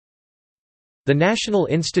The National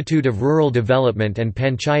Institute of Rural Development and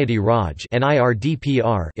Panchayati Raj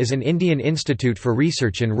is an Indian institute for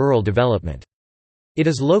research in rural development. It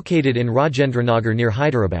is located in Rajendranagar near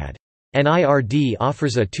Hyderabad. NIRD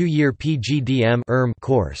offers a 2-year PGDM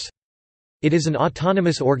course. It is an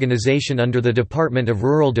autonomous organization under the Department of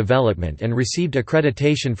Rural Development and received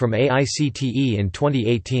accreditation from AICTE in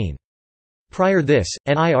 2018. Prior this,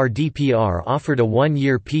 NIRDPR offered a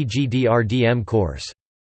 1-year PGDRDM course.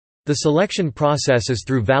 The selection process is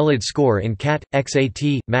through valid score in CAT,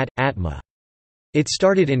 XAT, MAT, ATMA. It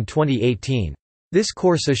started in 2018. This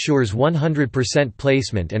course assures 100%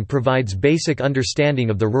 placement and provides basic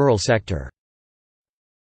understanding of the rural sector.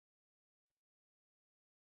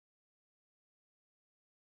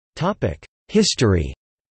 History.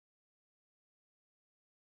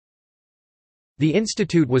 The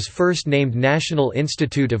institute was first named National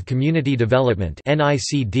Institute of Community Development in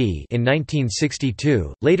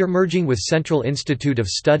 1962, later merging with Central Institute of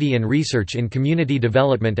Study and Research in Community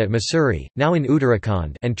Development at Mussoorie, now in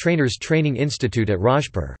Uttarakhand, and Trainers Training Institute at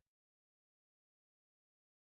Rajpur.